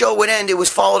her show would end, it was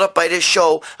followed up by this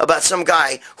show about some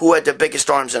guy who had the biggest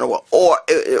arms in the world, or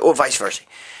vice versa.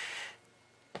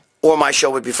 Or my show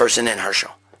would be first and then her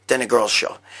show, then the girl's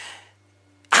show.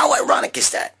 How ironic is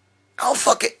that? How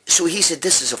fucking... So he said,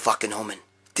 this is a fucking omen.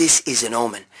 This is an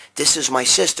omen. This is my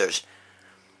sisters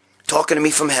talking to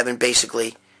me from heaven,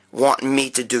 basically, wanting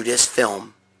me to do this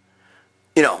film.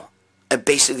 And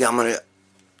basically I'm going to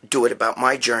do it about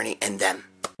my journey and them.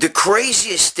 The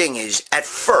craziest thing is, at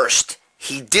first,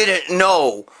 he didn't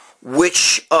know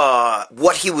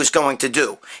what he was going to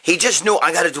do. He just knew,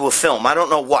 I got to do a film. I don't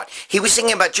know what. He was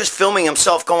thinking about just filming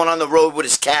himself going on the road with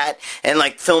his cat and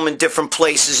like filming different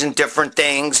places and different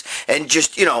things and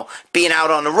just, being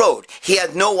out on the road. He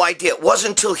had no idea. It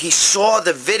wasn't until he saw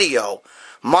the video,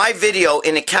 my video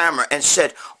in the camera, and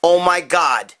said, oh my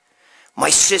God, my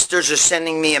sisters are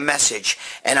sending me a message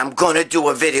and I'm going to do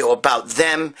a video about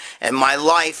them and my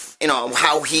life,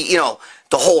 how he, the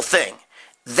whole thing.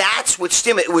 That's what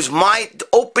stimulated. It was my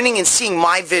opening and seeing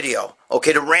my video,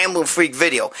 okay, the Ramblin Freak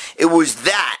video. It was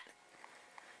that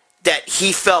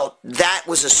he felt that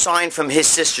was a sign from his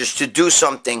sisters to do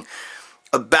something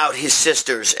about his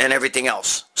sisters and everything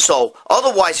else. So,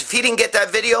 otherwise, if he didn't get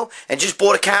that video and just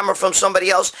bought a camera from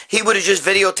somebody else, he would have just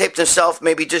videotaped himself,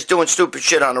 maybe just doing stupid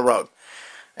shit on the road.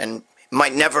 And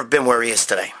might never have been where he is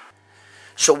today.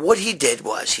 So what he did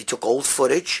was, he took old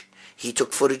footage, he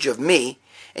took footage of me,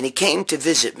 and he came to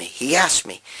visit me. He asked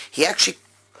me. He actually,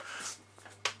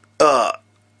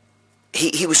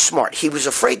 he was smart. He was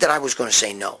afraid that I was going to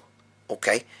say no,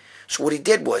 okay? So what he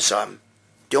did was,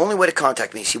 the only way to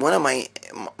contact me is he went on my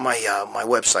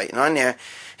website, and on there,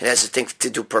 it has a thing to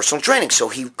do personal training. So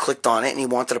he clicked on it, and he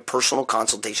wanted a personal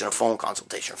consultation, a phone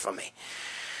consultation from me.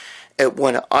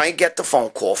 When I get the phone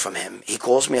call from him, he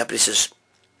calls me up and he says,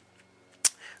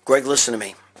 Greg, listen to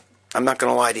me. I'm not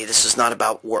going to lie to you. This is not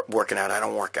about working out. I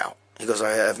don't work out. He goes,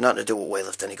 I have nothing to do with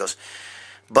weightlifting. He goes,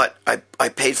 but I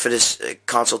paid for this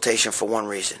consultation for one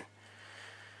reason.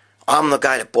 I'm the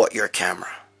guy that bought your camera.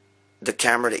 The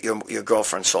camera that your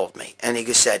girlfriend sold me. And he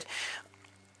just said,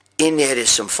 in there's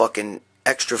some fucking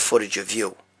extra footage of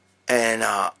you. And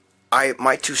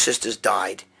my two sisters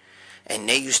died. And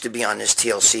they used to be on this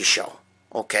TLC show,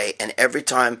 okay? And every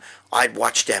time I'd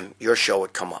watch them, your show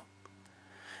would come up.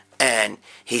 And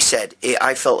he said,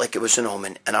 I felt like it was an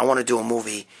omen, and I want to do a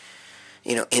movie,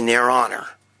 in their honor.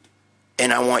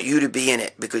 And I want you to be in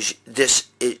it, because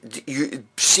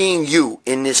seeing you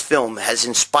in this film has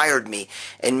inspired me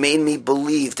and made me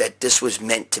believe that this was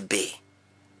meant to be.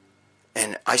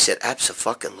 And I said,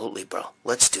 abso-fucking-lutely, bro.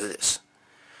 Let's do this.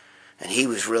 And he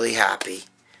was really happy.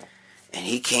 And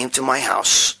he came to my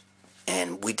house,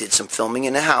 and we did some filming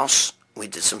in the house. We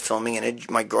did some filming in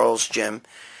my girl's gym,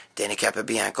 Dana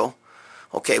Capabianco.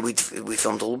 Okay, we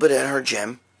filmed a little bit at her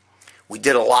gym. We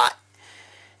did a lot.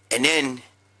 And then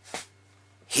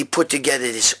he put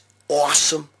together this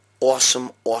awesome,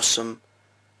 awesome, awesome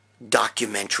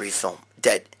documentary film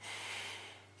that,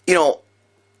 you know,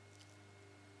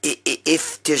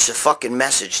 if there's a fucking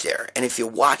message there, and if you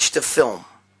watch the film,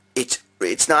 it's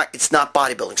not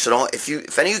bodybuilding. So don't,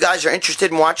 if any of you guys are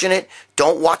interested in watching it,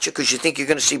 don't watch it because you think you're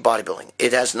going to see bodybuilding.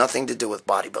 It has nothing to do with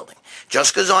bodybuilding.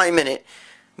 Just because I'm in it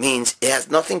means it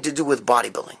has nothing to do with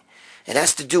bodybuilding. It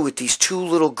has to do with these two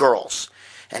little girls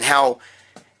and how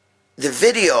the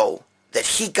video that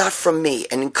he got from me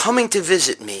and coming to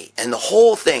visit me and the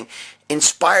whole thing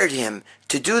inspired him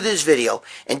to do this video.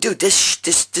 And dude,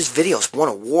 this video's won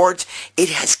awards. It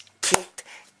has kicked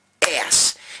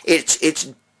ass. It's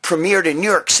premiered in New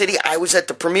York City. I was at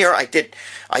the premiere. I did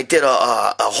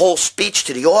a whole speech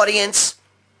to the audience.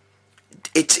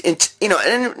 It's you know,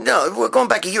 and no, we're going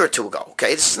back a year or two ago.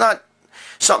 Okay, this is not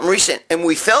something recent, and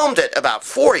we filmed it about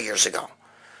 4 years ago.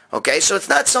 Okay, so it's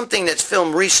not something that's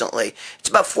filmed recently. It's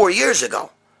about 4 years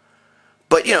ago.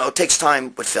 But you know, it takes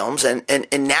time with films, and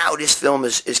now this film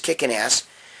is kicking ass.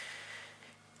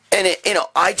 And you know,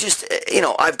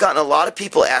 I've gotten a lot of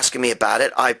people asking me about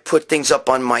it. I put things up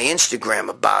on my Instagram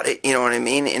about it. You know what I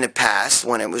mean? In the past,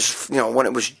 when it was, you know, when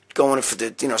it was going for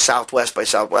the, you know, Southwest by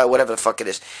Southwest, whatever the fuck it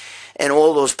is, and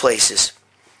all those places,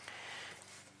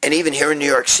 and even here in New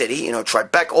York City, you know,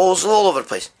 Tribeca, all over the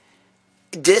place.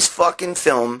 This fucking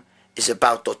film is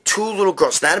about the two little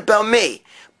girls. Not about me,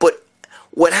 but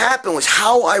what happened was,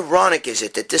 how ironic is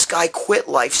it that this guy quit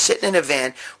life, sitting in a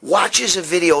van, watches the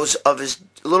videos of his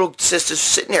little sisters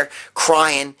sitting there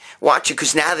crying, watching,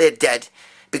 because now they're dead,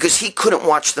 because he couldn't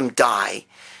watch them die.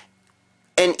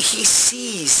 And he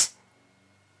sees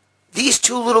these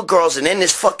two little girls, and then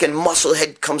this fucking muscle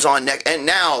head comes on next, and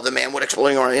now the man with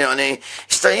exploding arm, you know, and he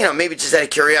starts, you know, maybe just out of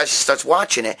curiosity, starts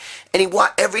watching it, and he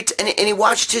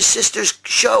watched his sister's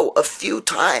show a few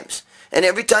times, and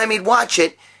every time he'd watch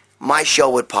it, my show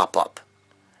would pop up.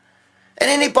 And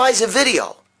then he buys a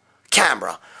video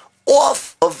camera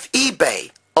off of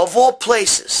eBay, of all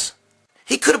places.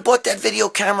 He could have bought that video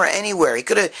camera anywhere. He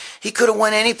could have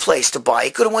went any place to buy.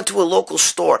 He could have went to a local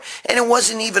store. And it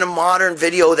wasn't even a modern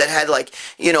video that had, like,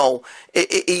 you know,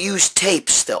 it used tape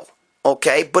still.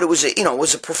 Okay, but it was a, you know, it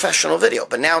was a professional video.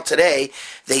 But now today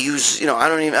they use, you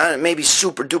know, maybe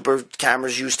super duper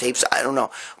cameras use tapes. I don't know,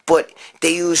 but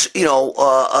they use, you know,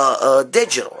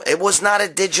 digital. It was not a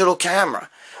digital camera.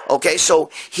 Okay, so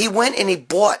he went and he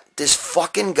bought this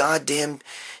fucking goddamn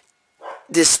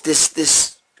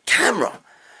this camera,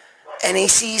 and he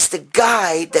sees the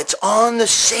guy that's on the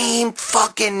same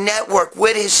fucking network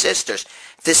with his sisters,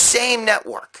 the same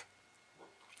network.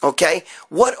 Okay?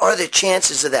 What are the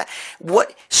chances of that?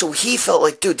 So he felt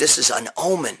like, dude, this is an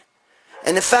omen.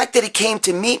 And the fact that he came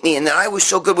to meet me and that I was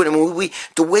so good with him,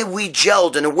 the way we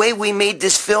gelled and the way we made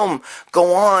this film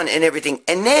go on and everything.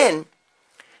 And then,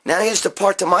 now here's the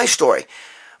part to my story.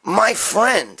 My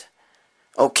friend,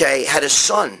 okay, had a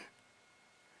son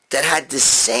that had the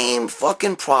same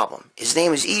fucking problem. His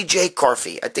name is E.J.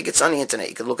 Carfy. I think it's on the internet.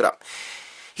 You can look it up.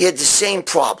 He had the same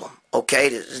problem, okay,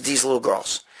 these little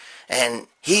girls. And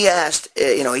he asked,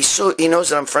 you know, he knows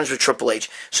that I'm friends with Triple H,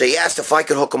 so he asked if I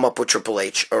could hook him up with Triple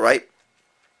H, all right?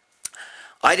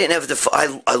 I didn't have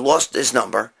I lost his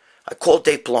number. I called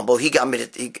Dave Palumbo. He got me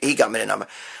the number.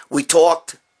 We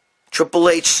talked. Triple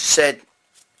H said,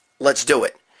 let's do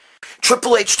it.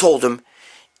 Triple H told him,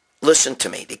 listen to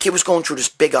me. The kid was going through this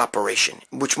big operation,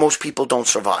 which most people don't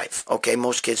survive, okay?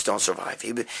 Most kids don't survive.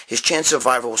 His chance of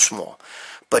survival was small.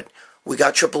 But we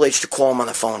got Triple H to call him on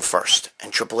the phone first.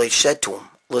 And Triple H said to him,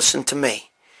 listen to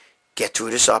me. Get through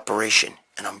this operation,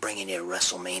 and I'm bringing you to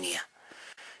WrestleMania.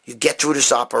 You get through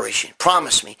this operation.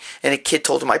 Promise me. And the kid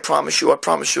told him, I promise you,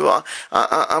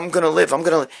 I'm going to live, I'm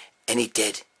going to live. And he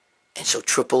did. And so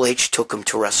Triple H took him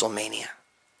to WrestleMania.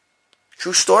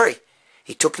 True story.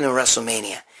 He took him to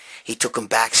WrestleMania. He took him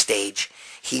backstage.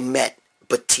 He met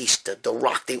Batista, The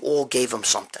Rock. They all gave him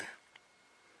something.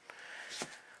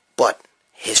 But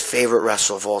his favorite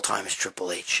wrestler of all time is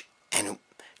Triple H. And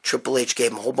Triple H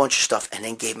gave him a whole bunch of stuff and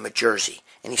then gave him a jersey.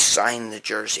 And he signed the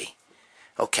jersey.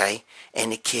 Okay?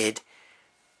 And the kid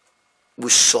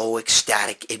was so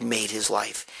ecstatic. It made his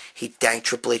life. He thanked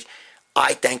Triple H.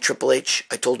 I thanked Triple H.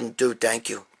 I told him, dude, thank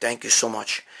you. Thank you so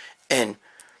much. And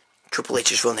Triple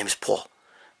H's real name is Paul.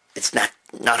 It's not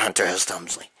Hunter S.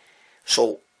 Helmsley.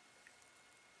 So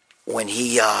when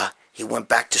he He went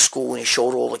back to school and he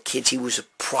showed all the kids. He was a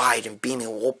pride and beaming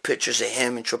all pictures of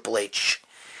him and Triple H.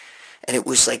 And it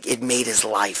was like, it made his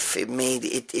life.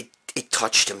 It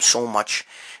touched him so much.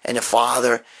 And the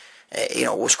father,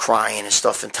 was crying and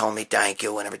stuff and telling me thank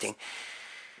you and everything.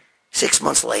 6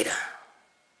 months later,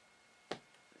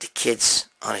 the kid's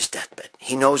on his deathbed.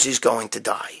 He knows he's going to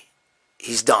die.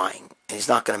 He's dying, and he's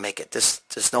not going to make it.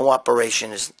 There's no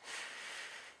operation.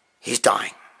 He's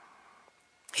dying.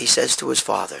 He says to his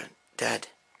father, Dad,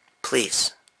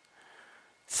 please,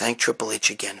 thank Triple H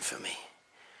again for me.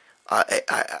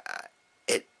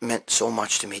 It meant so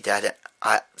much to me, Dad,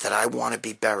 that I want to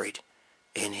be buried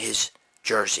in his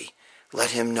jersey.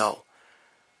 Let him know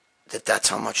that that's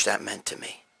how much that meant to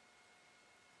me.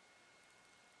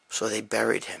 So they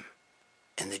buried him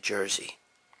in the jersey.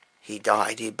 He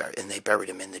died, and they buried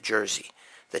him in the jersey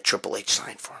that Triple H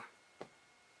signed for him.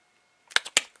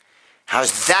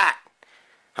 How's that?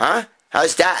 Huh?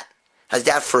 How's that? How's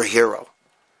that for a hero?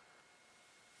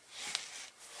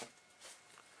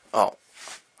 Oh,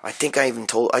 I think I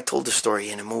told the story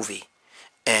in a movie.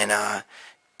 And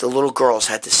the little girls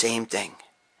had the same thing.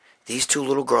 These two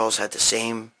little girls had the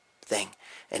same thing.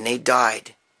 And they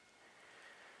died.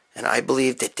 And I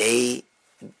believe that they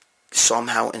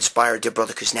somehow inspired their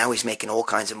brother, because now he's making all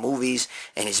kinds of movies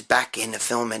and he's back in the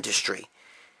film industry.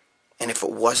 And if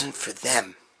it wasn't for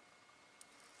them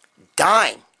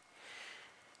dying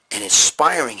and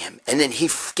inspiring him, and then he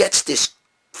gets this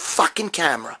fucking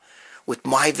camera with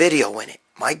my video in it.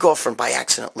 My girlfriend by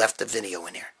accident left the video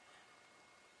in there.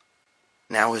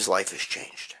 Now his life has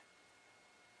changed.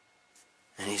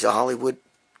 And he's a Hollywood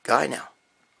guy now.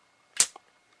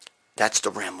 That's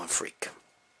the Ramblin Freak.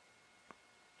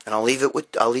 And I'll leave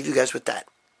you guys with that.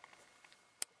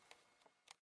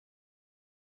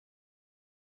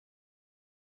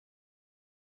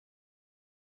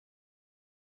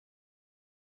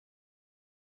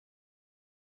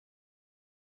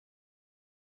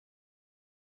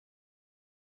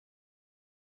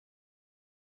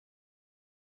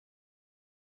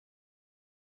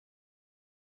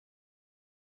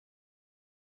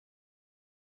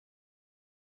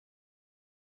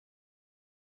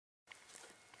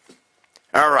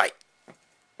 All right.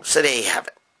 So there you have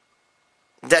it.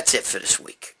 That's it for this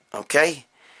week. Okay?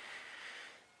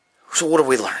 So what did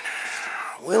we learn?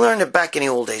 We learned that back in the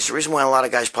old days, the reason why a lot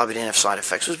of guys probably didn't have side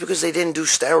effects was because they didn't do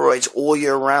steroids all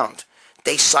year round.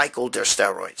 They cycled their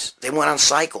steroids. They went on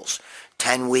cycles.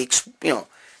 10 weeks,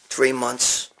 3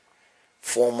 months,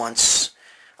 4 months.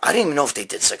 I didn't even know if they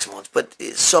did 6 months, but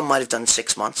some might have done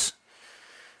 6 months.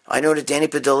 I know that Danny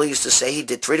Padilla used to say he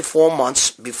did 3 to 4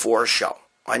 months before a show.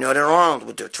 I know that Arnold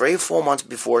would do 3 or 4 months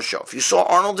before a show. If you saw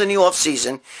Arnold in the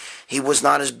off-season, he was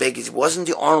not as big. He wasn't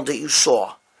the Arnold that you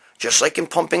saw. Just like in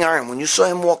Pumping Iron. When you saw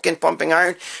him walk in Pumping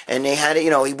Iron, and they had it,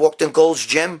 he walked in Gold's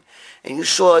Gym, and you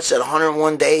saw it said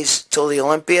 101 days till the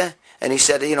Olympia, and he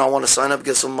said, I want to sign up,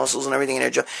 get some muscles and everything in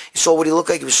there. You saw what he looked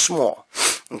like. He was small.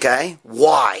 Okay?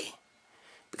 Why?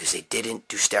 Because they didn't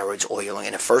do steroids all year long.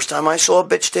 And the first time I saw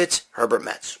bitch tits, Herbert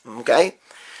Metz. Okay?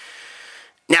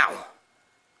 Now,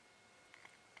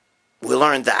 we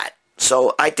learned that.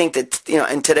 So I think that,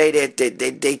 and today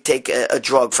they take a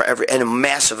drug for and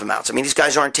massive amounts. I mean, these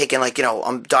guys aren't taking I'm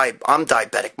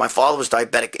diabetic. My father was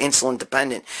diabetic, insulin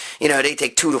dependent. They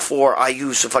take 2 to 4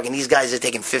 IUs. So fucking these guys are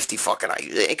taking 50 fucking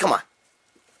IUs. Hey, come on.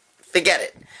 Forget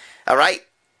it. All right?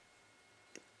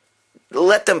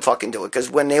 Let them fucking do it. Because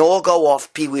when they all go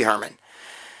off, Pee Wee Herman.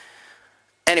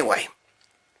 Anyway.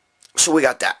 So we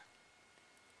got that.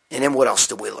 And then what else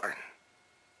did we learn?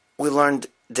 We learned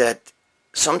that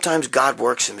sometimes God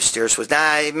works in mysterious ways.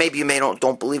 Maybe you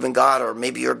don't believe in God, or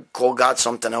maybe you're called God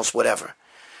something else, whatever.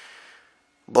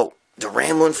 But the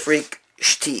Ramblin Freak,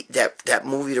 that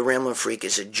movie, The Ramblin Freak,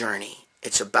 is a journey.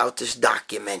 It's about this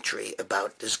documentary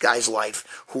about this guy's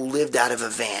life who lived out of a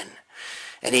van,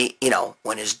 and he,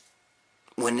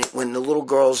 when the little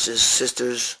girls, his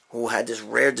sisters, who had this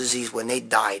rare disease, when they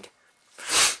died,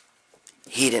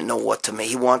 he didn't know what to make.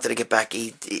 He wanted to get back.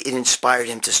 It inspired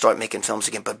him to start making films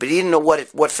again. But he didn't know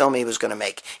what film he was going to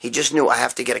make. He just knew, I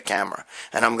have to get a camera.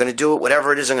 And I'm going to do it,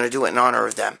 whatever it is, I'm going to do it in honor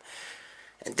of them.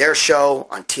 And their show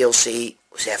on TLC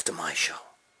was after my show.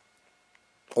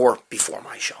 Or before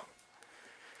my show.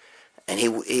 And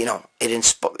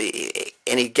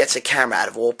and he gets a camera out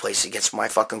of all places. He gets my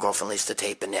fucking girlfriend Lisa the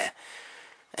tape in there.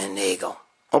 And there you go.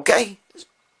 Okay?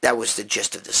 That was the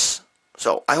gist of this.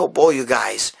 So I hope all you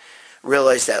guys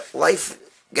realize that life,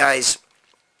 guys,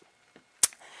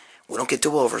 we don't get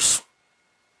do-overs.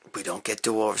 We don't get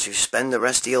do-overs. You spend the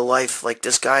rest of your life like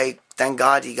this guy. Thank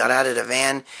God he got out of the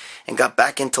van and got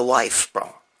back into life,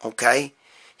 bro. Okay?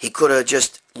 He could have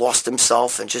just lost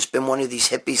himself and just been one of these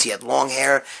hippies. He had long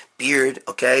hair, beard,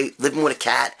 okay, living with a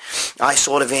cat. I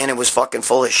saw the van, it was fucking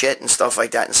full of shit and stuff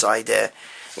like that inside there.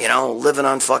 You know, living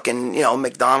on fucking, you know,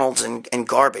 McDonald's and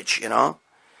garbage, you know.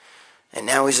 And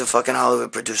now he's a fucking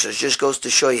Hollywood producer. It just goes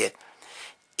to show you,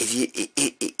 if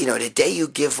you know, the day you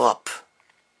give up,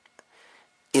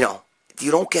 you know,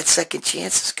 you don't get second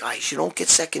chances, guys. You don't get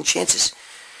second chances.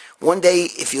 One day,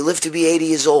 if you live to be 80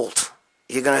 years old,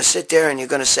 you're going to sit there and you're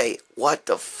going to say, what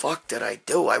the fuck did I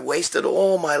do? I wasted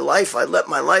all my life. I let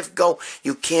my life go.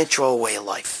 You can't throw away a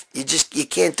life. You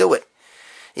can't do it.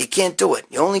 You can't do it.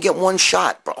 You only get one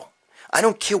shot, bro. I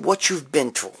don't care what you've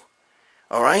been through.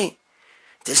 All right?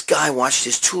 This guy watched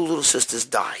his 2 little sisters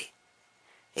die.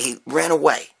 He ran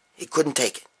away. He couldn't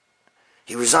take it.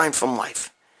 He resigned from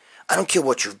life. I don't care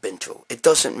what you've been through. It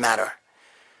doesn't matter.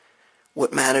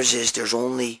 What matters is there's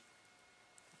only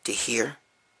the here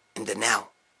and the now.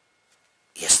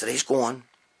 Yesterday's gone.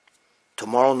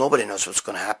 Tomorrow, nobody knows what's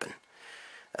going to happen.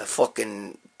 A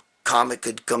fucking comet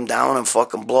could come down and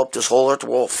fucking blow up this whole earth.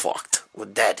 We're all fucked. We're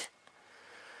dead.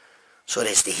 So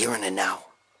there's the here and the now.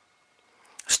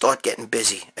 Start getting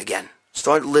busy again.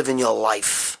 Start living your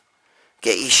life.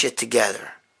 Get your shit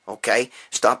together. Okay?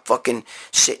 Stop fucking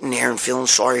sitting there and feeling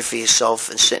sorry for yourself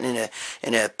and sitting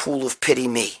in a pool of pity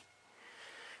me.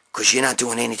 Because you're not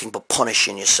doing anything but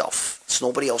punishing yourself. It's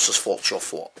nobody else's fault. It's your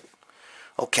fault.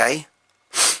 Okay?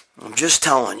 I'm just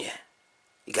telling you.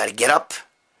 You got to get up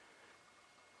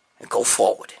and go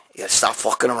forward. You got to stop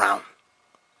fucking around.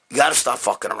 You got to stop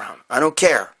fucking around. I don't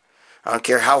care. I don't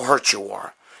care how hurt you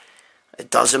are. It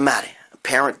doesn't matter. A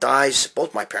parent dies.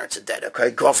 Both my parents are dead.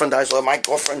 Okay? Girlfriend dies. Well, my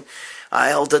girlfriend, I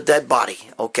held a dead body.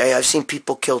 Okay? I've seen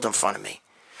people killed in front of me.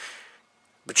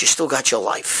 But you still got your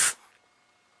life.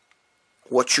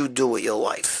 What you do with your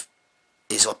life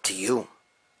is up to you.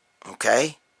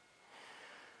 Okay?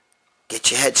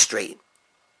 Get your head straight.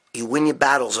 You win your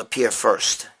battles up here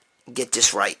first. Get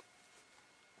this right.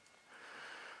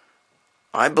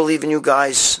 I believe in you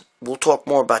guys. We'll talk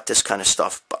more about this kind of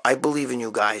stuff. But I believe in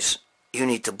you guys. You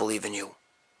need to believe in you.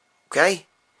 Okay?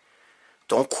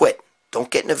 Don't quit. Don't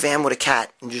get in a van with a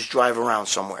cat and just drive around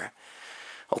somewhere.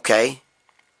 Okay?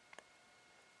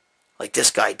 Like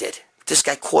this guy did. This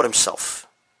guy caught himself.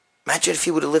 Imagine if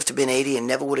he would have lived to be 80 and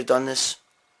never would have done this.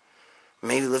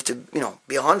 Maybe lived to, you know,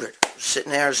 be 100.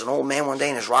 Sitting there as an old man one day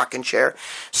in his rocking chair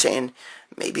saying,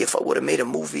 maybe if I would have made a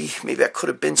movie, maybe I could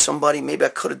have been somebody, maybe I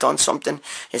could have done something.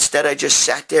 Instead, I just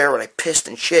sat there and I pissed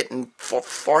and shit and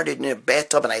farted in a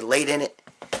bathtub and I laid in it.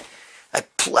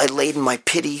 I laid in my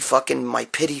pity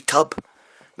tub.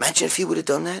 Imagine if he would have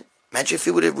done that. Imagine if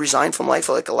he would have resigned from life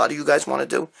like a lot of you guys want to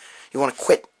do. You want to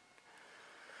quit.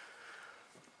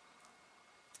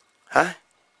 Huh?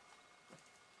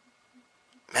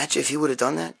 Imagine if he would have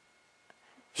done that.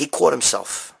 He caught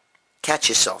himself. Catch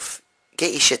yourself.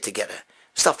 Get your shit together.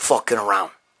 Stop fucking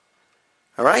around.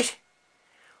 Alright?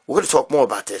 We're going to talk more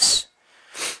about this.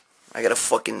 I got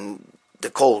the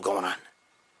cold going on.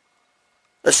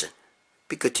 Listen.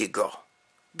 Be good to your girl.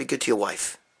 Be good to your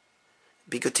wife.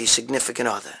 Be good to your significant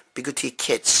other. Be good to your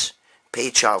kids. Pay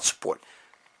your child support.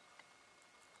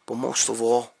 But most of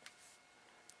all,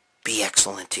 be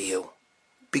excellent to you.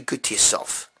 Be good to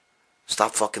yourself.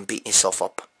 Stop fucking beating yourself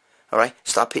up. Alright?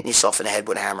 Stop hitting yourself in the head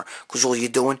with a hammer. Because all you're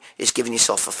doing is giving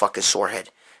yourself a fucking sore head.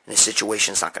 And the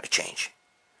situation's not going to change.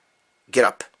 Get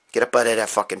up. Get up out of that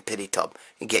fucking pity tub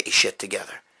and get your shit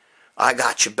together. I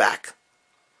got your back.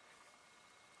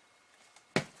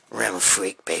 Ramblin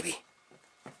Freak, baby.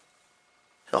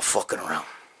 Stop fucking around.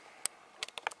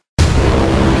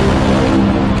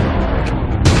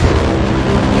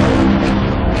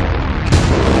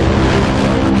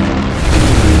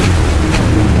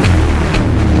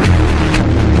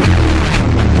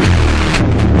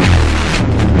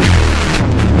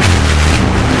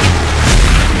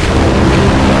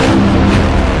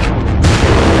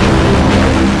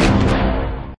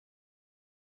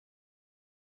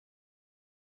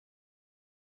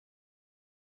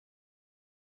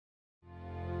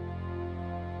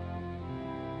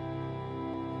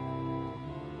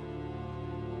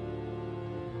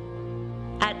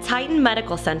 At Titan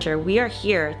Medical Center, we are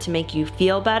here to make you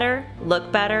feel better,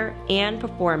 look better, and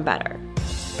perform better.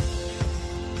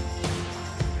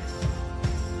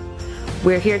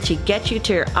 We're here to get you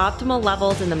to your optimal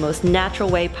levels in the most natural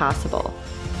way possible.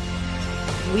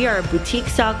 We are a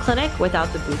boutique-style clinic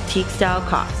without the boutique-style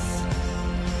costs.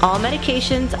 All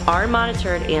medications are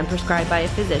monitored and prescribed by a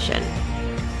physician.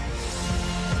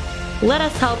 Let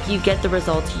us help you get the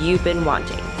results you've been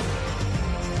wanting.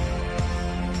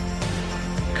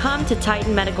 Come to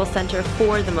Titan Medical Center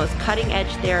for the most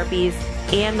cutting-edge therapies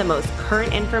and the most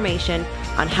current information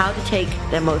on how to take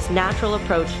the most natural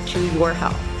approach to your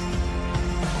health.